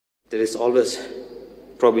there is always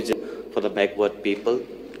provision for the backward people.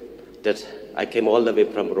 That I came all the way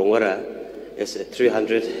from Rongara, it's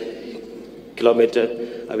 300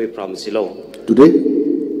 kilometers away from Ceylon. Today?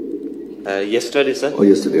 Yesterday, sir. Oh,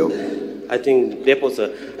 yesterday, okay. I think, therefore,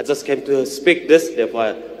 sir, I just came to speak this,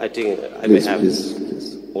 therefore, I think I may have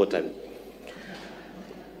more time.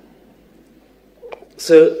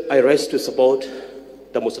 So, I rise to support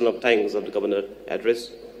the motion of thanks of the Governor address.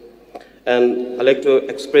 And I'd like to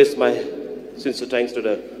express my sincere thanks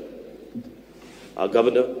to our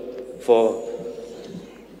Governor for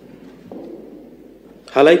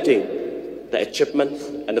highlighting the achievements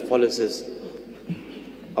and the policies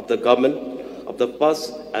of the government of the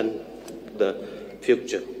past and the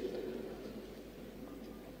future.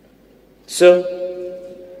 So,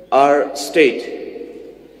 our state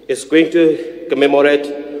is going to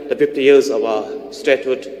commemorate the 50 years of our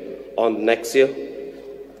statehood on next year.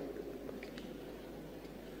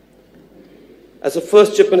 As the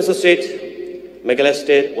first Chief Minister state, Meghalaya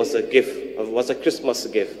state was a gift, was a Christmas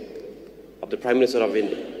gift of the Prime Minister of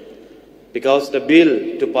India. Because the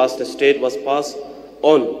bill to pass the state was passed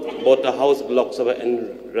on both the House of Lok Sabha and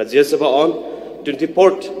Rajya Sabha on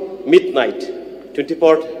 24th midnight,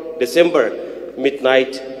 24th December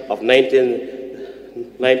midnight of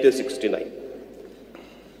 1969.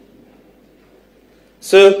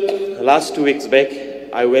 So, last 2 weeks back,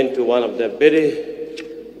 I went to one of the very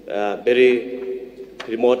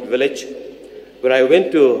remote village where I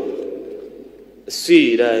went to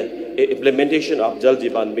see the implementation of Jal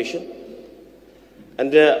Jeevan Mission.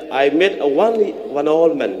 And I met one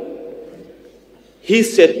old man. He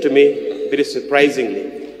said to me, very surprisingly,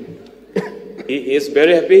 he is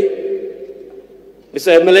very happy.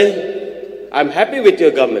 Mr. MLA, I'm happy with your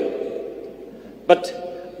government, but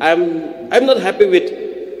I'm not happy with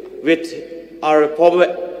our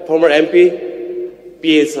former MP,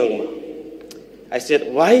 P.A. Sangma. I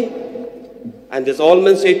said, why? And this old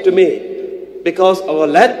man said to me, because our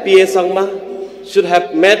late P.A. Sangma should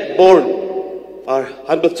have met born our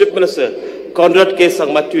humble Chief Minister, Conrad K.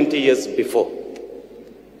 Sangma, 20 years before.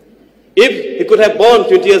 If he could have born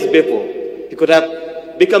 20 years before, he could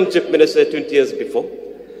have become Chief Minister 20 years before,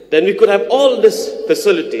 then we could have all this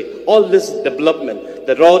facility, all this development,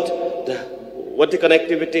 the road, the water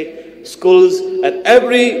connectivity, schools, and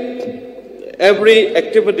every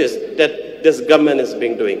activities that this government is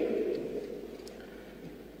being doing.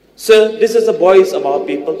 So this is the voice of our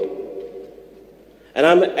people. And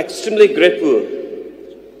I'm extremely grateful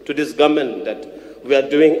to this government that we are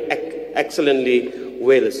doing excellently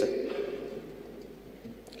well, sir.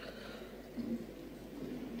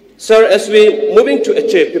 Sir, as we moving to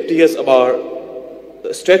achieve 50 years of our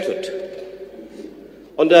statehood,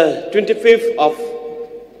 on the 25th of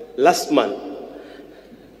last month,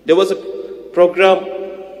 there was a program,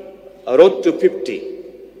 a Road to 50,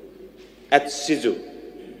 at Siju.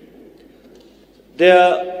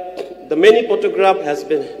 The many photograph has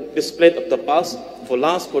been displayed of the past for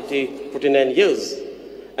last 49 years.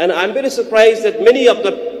 And I'm very surprised that many of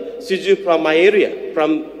the Siju from my area,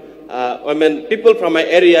 people from my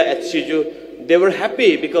area at Siju, they were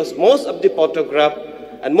happy because most of the photograph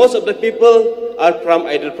and most of the people are from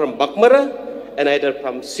either from Bakmara and either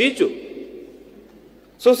from Siju.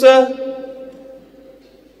 So, sir,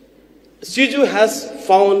 Siju has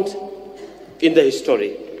found in the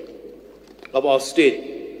history of our state.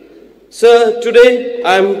 Sir, today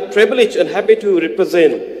I'm privileged and happy to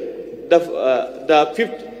represent the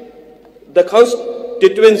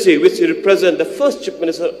constituency which represents the first Chief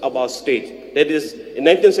Minister of our state. That is, in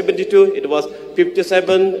 1972, it was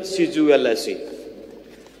 57 Siju LIC.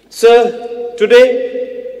 Sir,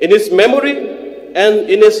 today, in his memory and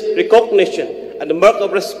in his recognition and the mark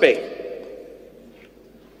of respect,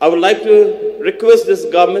 I would like to request this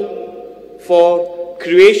government for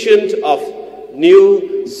creation of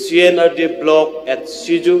new CNRD block at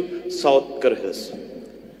Siju, South Kirghiz,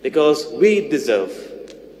 because we deserve.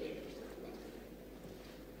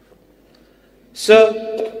 So,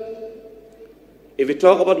 if we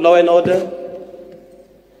talk about law and order,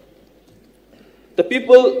 the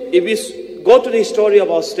people, if we go to the history of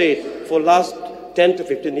our state for last 10 to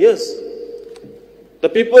 15 years, the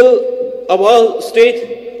people of our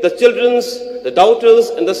state, the children's, the daughters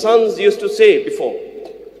and the sons used to say before,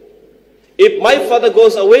 if my father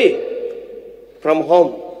goes away from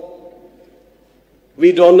home,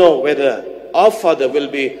 we don't know whether our father will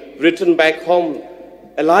be returned back home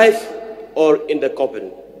alive or in the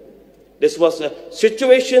coffin. This was a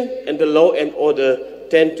situation in the law and order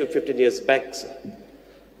 10 to 15 years back, sir.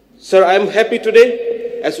 Sir, I am happy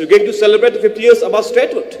today as we're going to celebrate the 50 years of our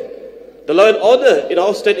statehood. The law and order in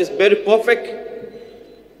our state is very perfect.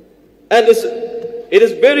 And it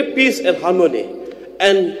is very peace and harmony.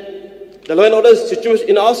 And the law and order situation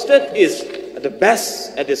in our state is at the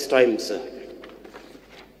best at this time, sir.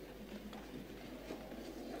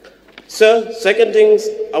 Sir, second things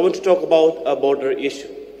I want to talk about a border issue.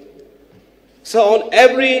 So on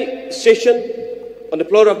every session on the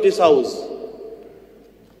floor of this house,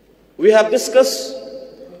 we have discussed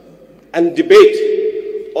and debate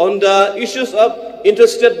on the issues of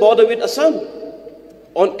interstate border with Assam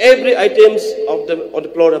on every items on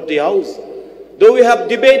the floor of the house. Though we have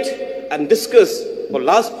debate and discussed for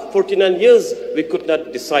last 49 years, we could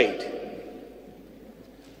not decide.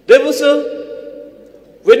 There was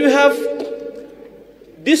when we have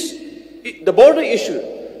this, the border issue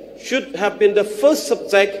should have been the first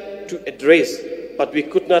subject to address, but we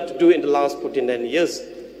could not do in the last 49 years.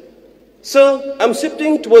 So I'm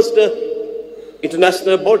shifting towards the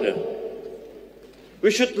international border.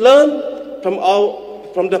 We should learn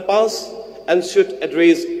from the past and should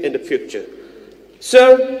address in the future.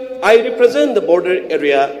 Sir, I represent the border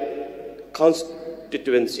area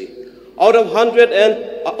constituency. Out of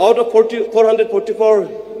 444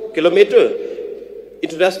 kilometer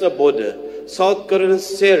international border, South Korea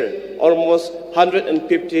share almost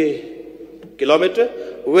 150 kilometer,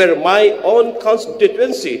 where my own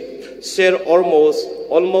constituency share almost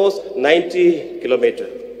 90 kilometer.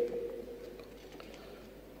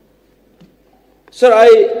 Sir,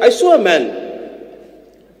 I saw a man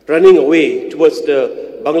running away towards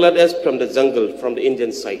the Bangladesh from the jungle, from the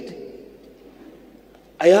Indian side.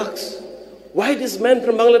 I asked, why this man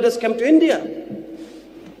from Bangladesh came to India?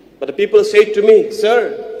 But the people said to me,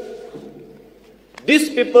 sir, these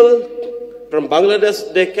people from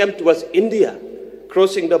Bangladesh, they came towards India,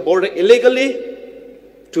 crossing the border illegally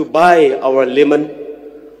to buy our lemon,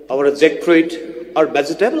 our jackfruit, our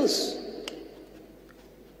vegetables.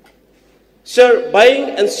 Sir, buying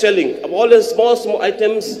and selling of all the small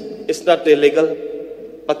items is not illegal,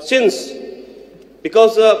 but since,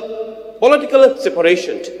 because of political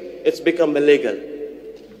separation, it's become illegal.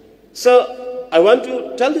 So, I want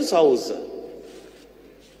to tell this house,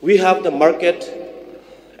 we have the market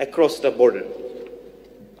across the border.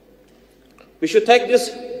 We should take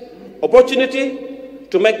this opportunity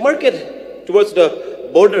to make market towards the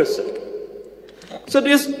borders. So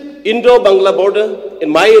this Indo-Bangla border, in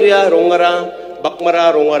my area, Rongara,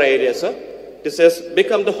 Bakmara-Rongara area, sir, this has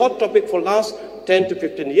become the hot topic for last 10 to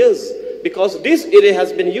 15 years because this area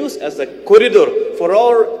has been used as a corridor for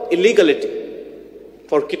all illegality,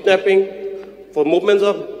 for kidnapping, for movements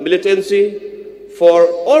of militancy, for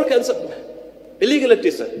all kinds of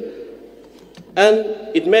illegality, sir.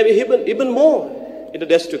 And it may be even more in the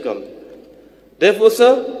days to come. Therefore,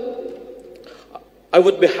 sir, I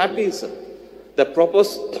would be happy, sir, that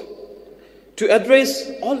propose to address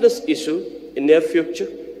all this issue in near future,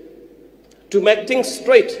 to make things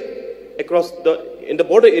straight across in the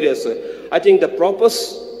border areas. Sir. I think the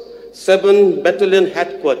propose 7 Battalion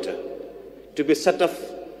headquarters to be set up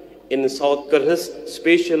in South Korea,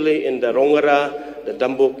 especially in the Rongara, the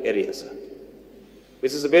Dambuk areas,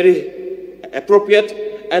 which is very appropriate,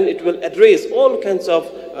 and it will address all kinds of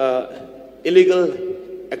illegal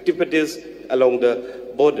activities along the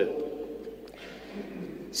border.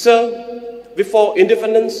 So, before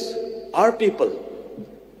independence, our people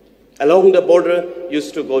along the border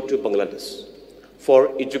used to go to Bangladesh for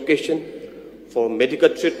education, for medical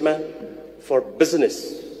treatment, for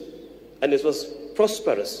business, and it was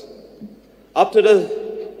prosperous. After the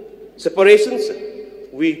separations,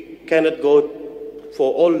 we cannot go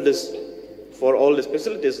for all these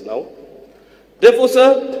facilities now. Therefore,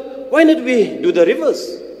 sir, why not we do the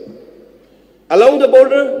reverse? Along the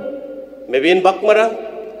border, maybe in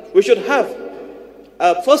Bakmara, we should have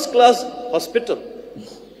a first-class hospital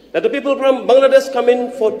that the people from Bangladesh come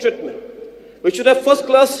in for treatment. We should have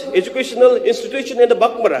first-class educational institution in the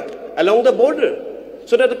Bakmara along the border,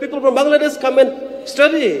 so that the people from Bangladesh come and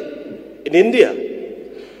study in India.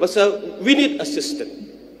 But sir, we need a system.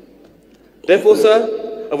 Therefore,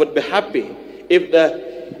 sir, I would be happy if the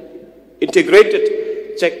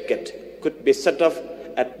integrated check gate could be set up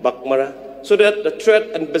at Bakmara, so that the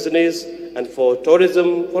trade and business and for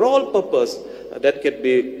tourism, for all purpose,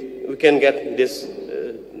 we can get this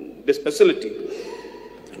facility.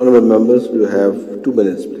 Honourable members, you have 2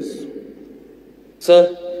 minutes, please.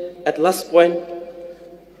 Sir, at last point,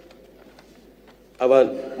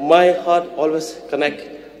 my heart always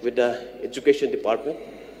connect with the education department.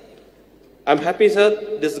 I'm happy,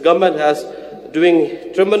 sir, this government has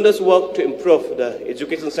doing tremendous work to improve the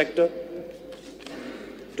education sector,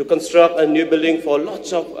 to construct a new building for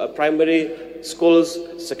lots of primary schools,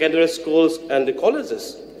 secondary schools, and the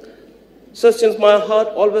colleges. So since my heart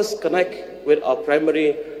always connect with our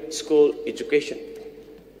primary school education,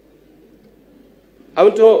 I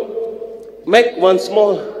want to make one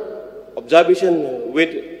small observation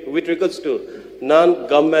with regards to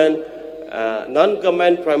non-government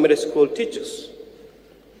primary school teachers.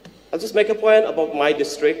 I'll just make a point about my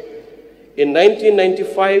district. In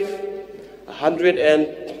 1995,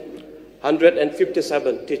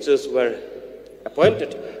 157 teachers were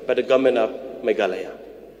appointed by the government of Meghalaya.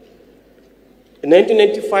 In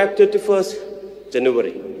 1995, 31st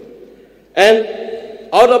January. And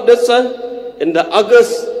out of this, in the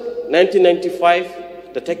August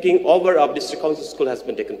 1995, the taking over of district council school has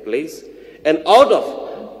been taken place. And out of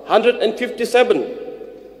 157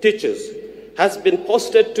 teachers has been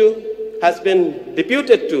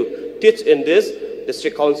deputed to teach in this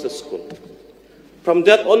district council school. From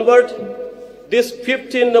that onward, these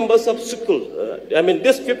 15 numbers of these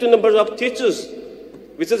 15 numbers of teachers,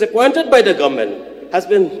 which is appointed by the government, has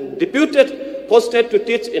been posted to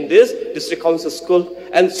teach in this district council school.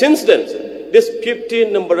 And since then, this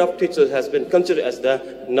 15 number of teachers has been considered as the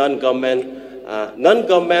non-government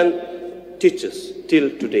teachers till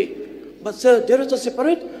today. But sir, there is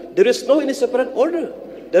no any separate order.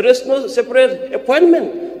 There is no separate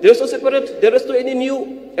appointment. There is no any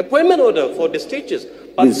new appointment order for these teachers.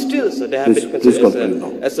 But still, sir, they have been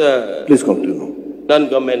considered as a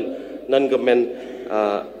non-government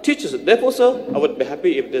teachers. Therefore, sir, I would be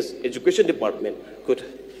happy if this education department could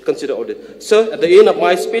consider all this. Sir, at the end of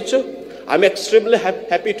my speech, I'm extremely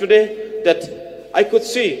happy today that I could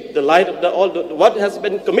see the light of what has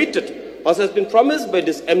been committed, what has been promised by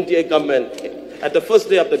this MDA government. At the first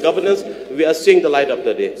day of the governance, we are seeing the light of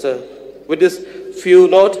the day. So, with this few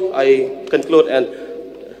notes, I conclude and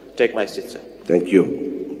take my seat, sir. Thank you.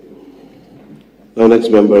 Now, next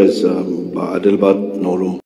member is Adilbat Norum.